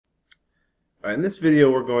In this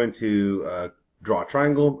video, we're going to draw a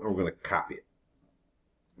triangle, and we're going to copy it.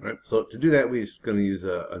 All right, so to do that, we're just going to use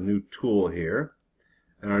a new tool here.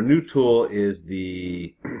 And our new tool is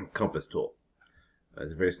the compass tool.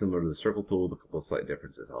 It's very similar to the circle tool with a couple of slight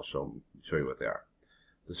differences. I'll show you what they are.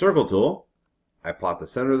 The circle tool, I plot the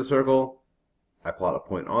center of the circle, I plot a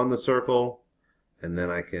point on the circle, and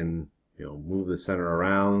then I can move the center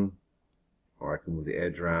around, or I can move the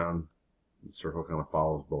edge around. The circle kind of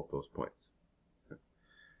follows both those points.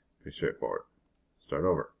 Pretty straightforward. Start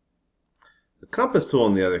over. The compass tool,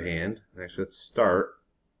 on the other hand, actually let's start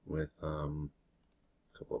with a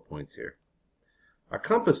couple of points here. Our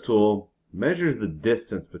compass tool measures the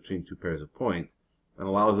distance between two pairs of points and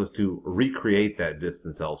allows us to recreate that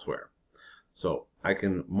distance elsewhere. So I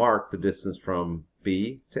can mark the distance from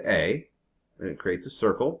B to A, and it creates a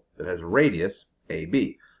circle that has a radius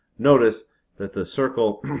AB. Notice that the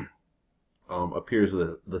circle appears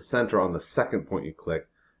with the center on the second point you click,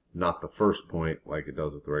 not the first point like it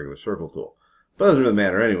does with the regular circle tool. But it doesn't really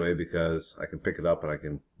matter anyway, because I can pick it up and I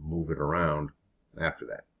can move it around after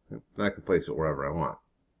that. And I can place it wherever I want,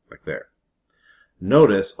 like there.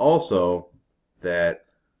 Notice also that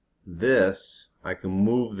I can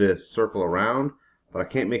move this circle around, but I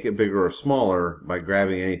can't make it bigger or smaller by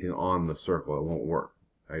grabbing anything on the circle. It won't work.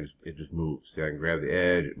 It just moves. See, I can grab the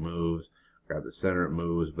edge, it moves. Grab the center, it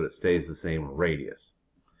moves, but it stays the same radius.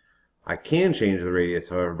 I can change the radius,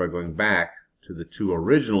 however, by going back to the two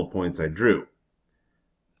original points I drew.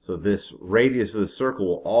 So this radius of the circle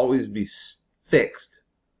will always be fixed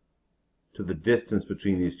to the distance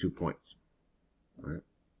between these 2 points. All right?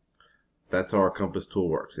 That's how our compass tool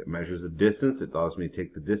works. It measures the distance. It allows me to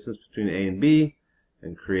take the distance between A and B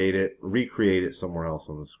and recreate it somewhere else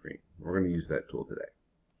on the screen. We're going to use that tool today.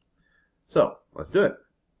 So let's do it.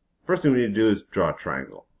 First thing we need to do is draw a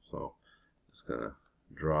triangle. So I'm just going to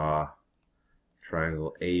draw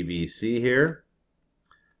triangle ABC here.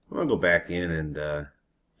 I'm going to go back in and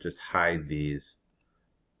just hide these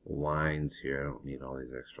lines here. I don't need all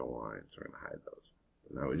these extra lines. We're going to hide those.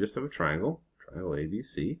 So now we just have a triangle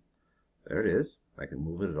ABC. There it is. I can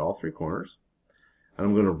move it at all 3 corners. And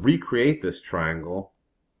I'm going to recreate this triangle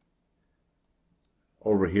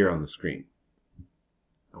over here on the screen.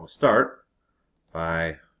 I'll start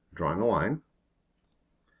by drawing a line.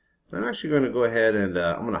 So I'm actually going to go ahead and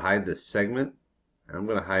I'm going to hide this segment, and I'm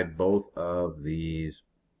going to hide both of these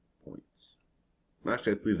points.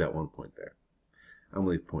 Actually, let's leave that one point there. I'm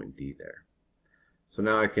going to leave point D there. So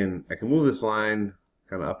now I can move this line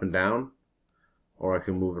kind of up and down, or I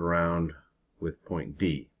can move it around with point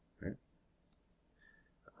D. Okay?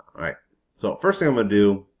 All right. So first thing I'm going to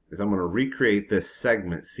do is I'm going to recreate this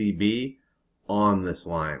segment CB on this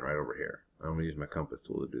line right over here. I'm going to use my compass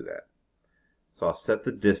tool to do that. So I'll set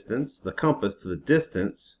the distance, the compass, to the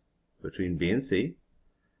distance between B and C.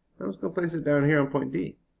 I'm just going to place it down here on point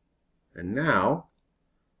D. And now,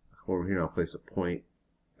 I'll come over here and I'll place a point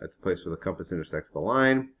at the place where the compass intersects the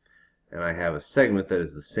line. And I have a segment that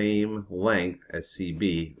is the same length as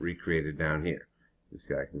CB recreated down here. You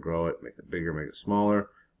see I can grow it, make it bigger, make it smaller.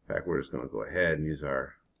 In fact, we're just going to go ahead and use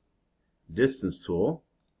our distance tool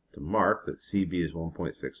to mark that CB is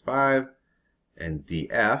 1.65 and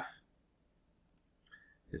DF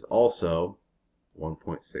is also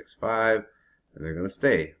 1.65, and they're going to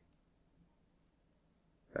stay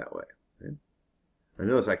that way. Okay? Now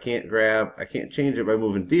notice I can't change it by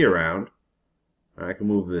moving D around. I can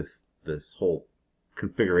move this whole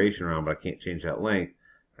configuration around, but I can't change that length.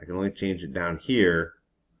 I can only change it down here,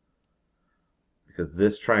 because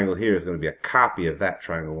this triangle here is going to be a copy of that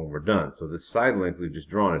triangle when we're done. So this side length we've just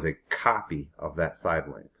drawn is a copy of that side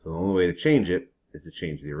length. So the only way to change it is to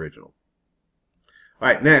change the original. All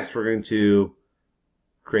right, next we're going to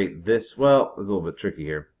create this. Well, it's a little bit tricky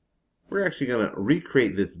here. We're actually going to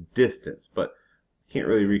recreate this distance, but can't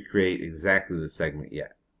really recreate exactly the segment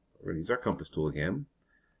yet. We're going to use our compass tool again,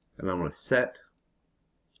 and I'm going to set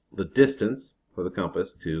the distance for the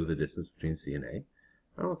compass to the distance between C and A.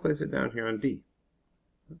 I'm going to place it down here on D.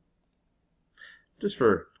 Just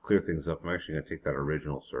for clear things up, I'm actually going to take that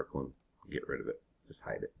original circle and get rid of it. Just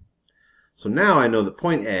hide it. So now I know that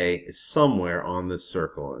point A is somewhere on this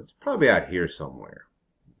circle. It's probably out here somewhere.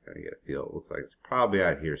 Kind of get a feel. It looks like it's probably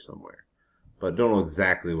out here somewhere, but don't know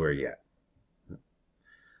exactly where yet.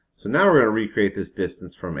 So now we're going to recreate this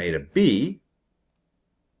distance from A to B.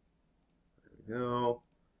 There we go. All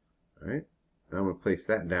right. Now I'm going to place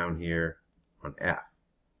that down here on F.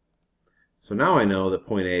 So now I know that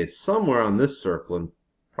point A is somewhere on this circle, and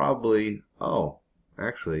probably,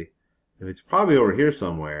 actually, if it's probably over here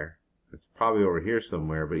somewhere,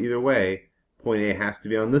 but either way, point A has to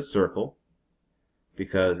be on this circle,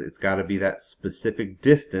 because it's got to be that specific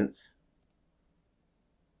distance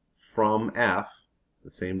from F, the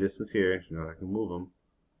same distance here. You know, I can move them.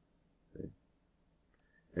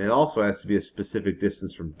 And it also has to be a specific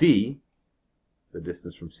distance from D, the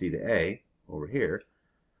distance from C to A, over here.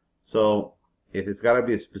 So if it's got to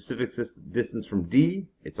be a specific distance from D,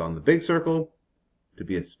 it's on the big circle. To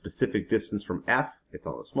be a specific distance from F, it's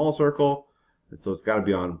on the small circle. And so it's got to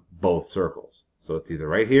be on both circles. So it's either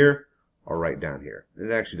right here or right down here.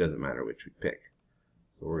 It actually doesn't matter which we pick.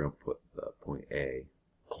 So we're going to put the point A,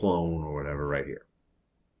 clone or whatever, right here.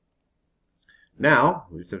 Now,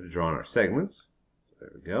 we just have to draw on our segments. So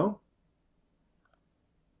there we go.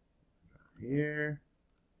 Here,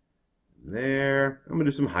 and there. I'm going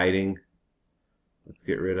to do some hiding. Let's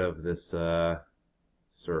get rid of this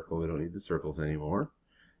circle. We don't need the circles anymore.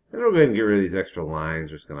 And we'll go ahead and get rid of these extra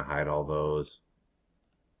lines. We're just going to hide all those.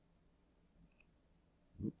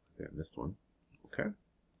 Oops, I missed one. Okay.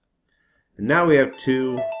 And now we have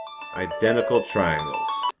two identical triangles.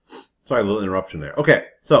 Sorry, a little interruption there. Okay,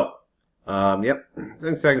 so, yep.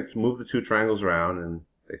 Next, I can move the two triangles around and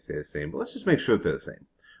they stay the same. But let's just make sure that they're the same.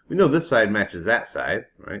 We know this side matches that side,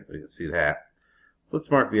 right? We can see that.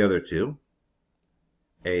 Let's mark the other two.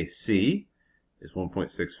 AC is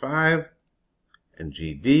 1.65, and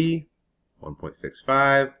GD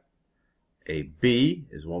 1.65. AB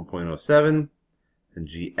is 1.07, and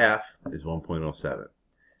GF is 1.07.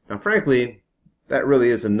 Now, frankly, that really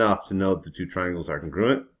is enough to know that the two triangles are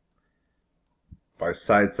congruent by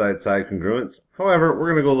side-side congruence. However,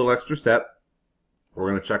 we're going to go a little extra step. We're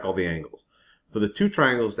going to check all the angles. For the two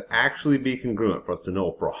triangles to actually be congruent, for us to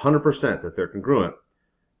know for 100% that they're congruent,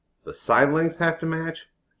 the side lengths have to match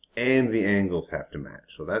and the angles have to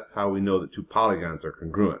match. So that's how we know that two polygons are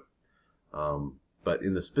congruent. But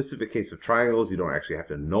in the specific case of triangles, you don't actually have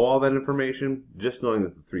to know all that information. Just knowing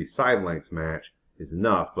that the three side lengths match is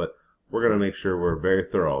enough, but we're going to make sure we're very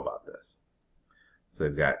thorough about this. So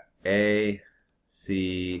we've got A,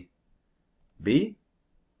 C, B,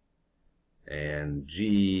 and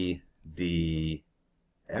G, D,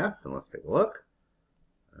 F, and let's take a look.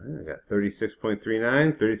 All right, I got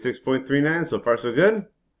 36.39, 36.39, so far so good.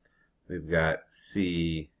 We've got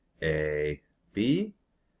C, A, B,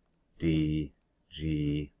 D,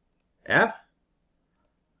 G, F.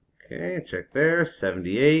 Okay, check there,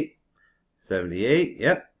 78, 78,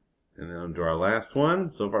 yep. And then on to our last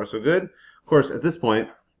one, so far so good. Of course, at this point,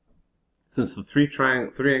 since the three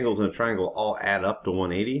angles in a triangle all add up to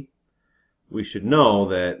 180, we should know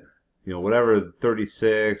that, you know, whatever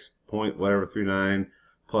 36 point whatever 39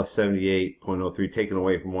 plus 78.03 taken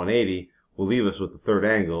away from 180 will leave us with the third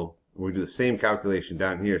angle. We do the same calculation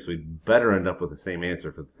down here, so we better end up with the same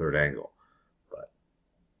answer for the third angle. But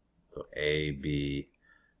so A, B,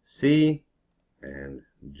 C, and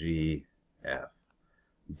G, F,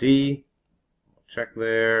 D. Check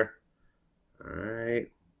there. All right,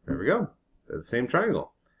 there we go. They're the same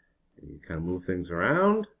triangle. And you kind of move things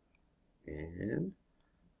around, and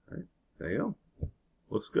all right, there you go.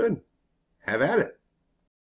 Looks good. Have at it.